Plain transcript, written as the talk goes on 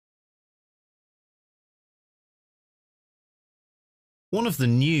One of the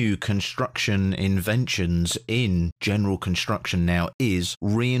new construction inventions in general construction now is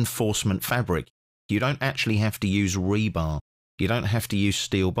reinforcement fabric. You don't actually have to use rebar. You don't have to use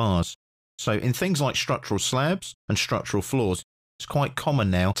steel bars. So in things like structural slabs and structural floors, it's quite common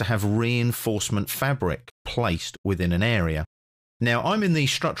now to have reinforcement fabric placed within an area. Now I'm in the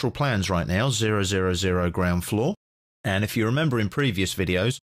structural plans right now, 000 ground floor. And if you remember in previous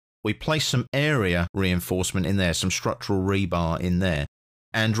videos, we placed some area reinforcement in there, some structural rebar in there.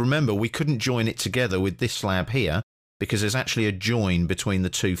 And remember, we couldn't join it together with this slab here because there's actually a join between the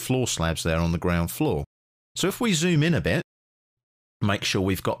two floor slabs there on the ground floor. So if we zoom in a bit, make sure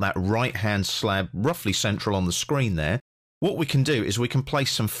we've got that right-hand slab roughly central on the screen there, what we can do is we can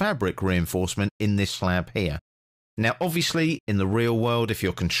place some fabric reinforcement in this slab here. Now, obviously, in the real world, if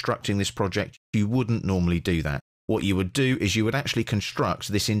you're constructing this project, you wouldn't normally do that. What you would do is you would actually construct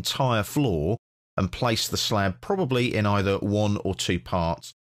this entire floor and place the slab probably in either one or two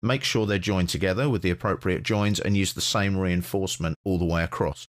parts. Make sure they're joined together with the appropriate joins and use the same reinforcement all the way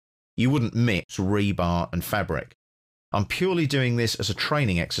across. You wouldn't mix rebar and fabric. I'm purely doing this as a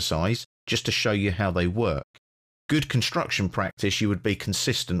training exercise just to show you how they work. Good construction practice, you would be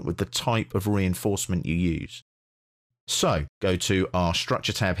consistent with the type of reinforcement you use. So, go to our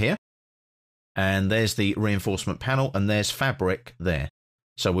structure tab here. And there's the reinforcement panel, and there's fabric there.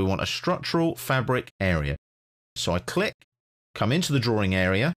 So we want a structural fabric area. So I click, come into the drawing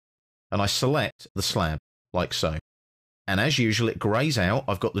area, and I select the slab, like so. And as usual, it grays out.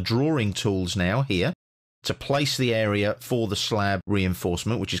 I've got the drawing tools now here to place the area for the slab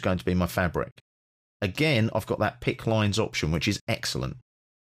reinforcement, which is going to be my fabric. Again, I've got that pick lines option, which is excellent.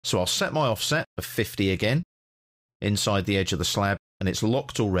 So I'll set my offset of 50 again, inside the edge of the slab, and it's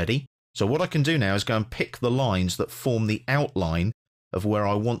locked already. So what I can do now is go and pick the lines that form the outline of where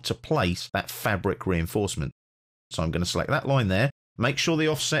I want to place that fabric reinforcement. So I'm going to select that line there. Make sure the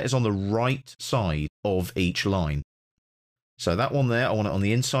offset is on the right side of each line. So that one there, I want it on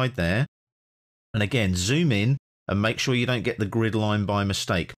the inside there. And again, zoom in and make sure you don't get the grid line by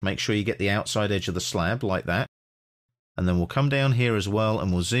mistake. Make sure you get the outside edge of the slab like that. And then we'll come down here as well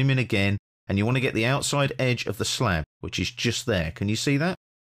and we'll zoom in again. And you want to get the outside edge of the slab, which is just there. Can you see that?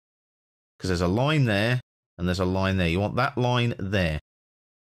 Because there's a line there and there's a line there. You want that line there.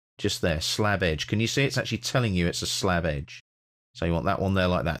 Just there, slab edge. Can you see it's actually telling you it's a slab edge? So you want that one there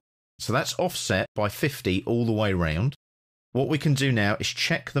like that. So that's offset by 50 all the way round. What we can do now is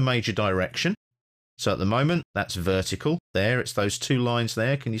check the major direction. So at the moment, that's vertical. There, it's those two lines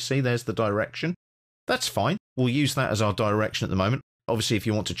there. Can you see there's the direction? That's fine. We'll use that as our direction at the moment. Obviously, if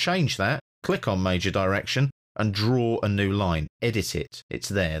you want to change that, click on major direction and draw a new line. Edit it. It's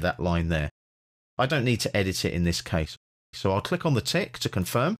there, that line there. I don't need to edit it in this case. So I'll click on the tick to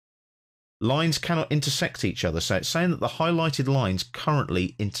confirm. Lines cannot intersect each other, so it's saying that the highlighted lines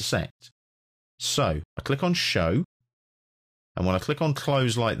currently intersect. So I click on show, and when I click on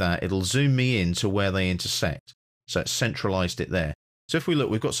close like that, it'll zoom me in to where they intersect. So it's centralized it there. So if we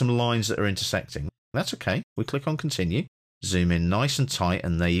look, we've got some lines that are intersecting. That's okay. We click on continue, zoom in nice and tight,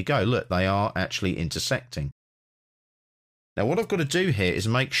 and there you go. Look, they are actually intersecting. Now what I've got to do here is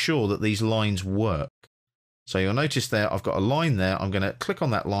make sure that these lines work. So you'll notice there, I've got a line there. I'm going to click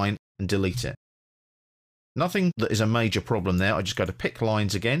on that line and delete it. Nothing that is a major problem there. I just go to pick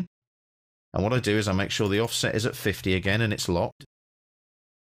lines again. And what I do is I make sure the offset is at 50 again and it's locked.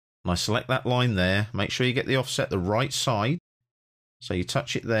 And I select that line there. Make sure you get the offset the right side. So you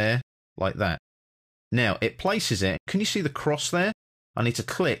touch it there like that. Now it places it. Can you see the cross there? I need to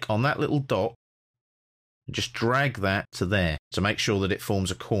click on that little dot. Just drag that to there to make sure that it forms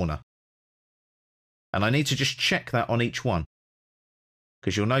a corner. And I need to just check that on each one.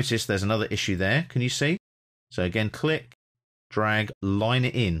 Because you'll notice there's another issue there. Can you see? So again, click, drag, line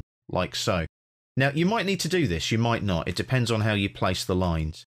it in like so. Now you might need to do this, you might not. It depends on how you place the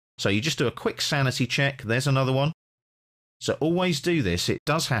lines. So you just do a quick sanity check. There's another one. So always do this. It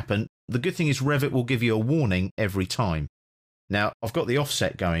does happen. The good thing is Revit will give you a warning every time. Now, I've got the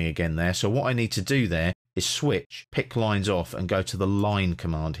offset going again there, so what I need to do there is switch, pick lines off, and go to the line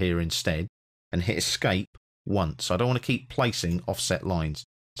command here instead, and hit escape once. I don't want to keep placing offset lines.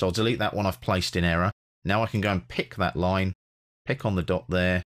 So I'll delete that one I've placed in error. Now I can go and pick that line, pick on the dot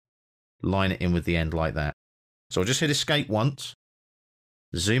there, line it in with the end like that. So I'll just hit escape once,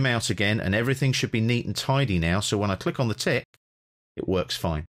 zoom out again, and everything should be neat and tidy now, so when I click on the tick, it works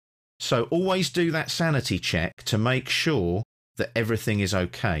fine. So always do that sanity check to make sure that everything is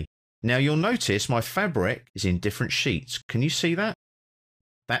okay. Now you'll notice my fabric is in different sheets. Can you see that?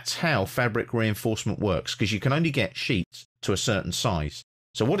 That's how fabric reinforcement works, because you can only get sheets to a certain size.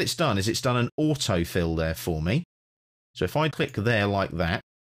 So what it's done is it's done an autofill there for me. So if I click there like that,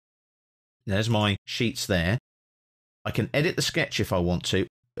 there's my sheets there. I can edit the sketch if I want to,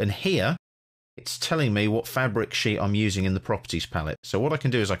 and here it's telling me what fabric sheet I'm using in the properties palette. So what I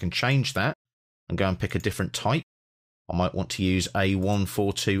can do is I can change that and go and pick a different type. I might want to use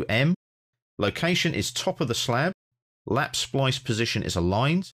A142M. Location is top of the slab. Lap splice position is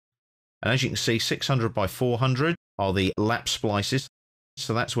aligned. And as you can see, 600 by 400 are the lap splices.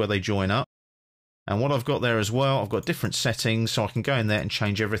 So that's where they join up. And what I've got there as well, I've got different settings, so I can go in there and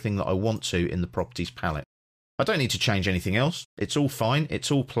change everything that I want to in the properties palette. I don't need to change anything else. It's all fine.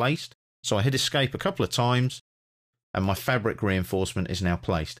 It's all placed. So I hit escape a couple of times and my fabric reinforcement is now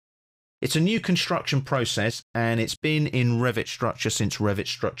placed. It's a new construction process and it's been in Revit Structure since Revit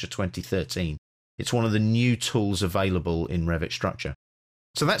Structure 2013. It's one of the new tools available in Revit Structure.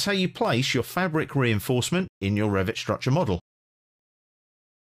 So that's how you place your fabric reinforcement in your Revit Structure model.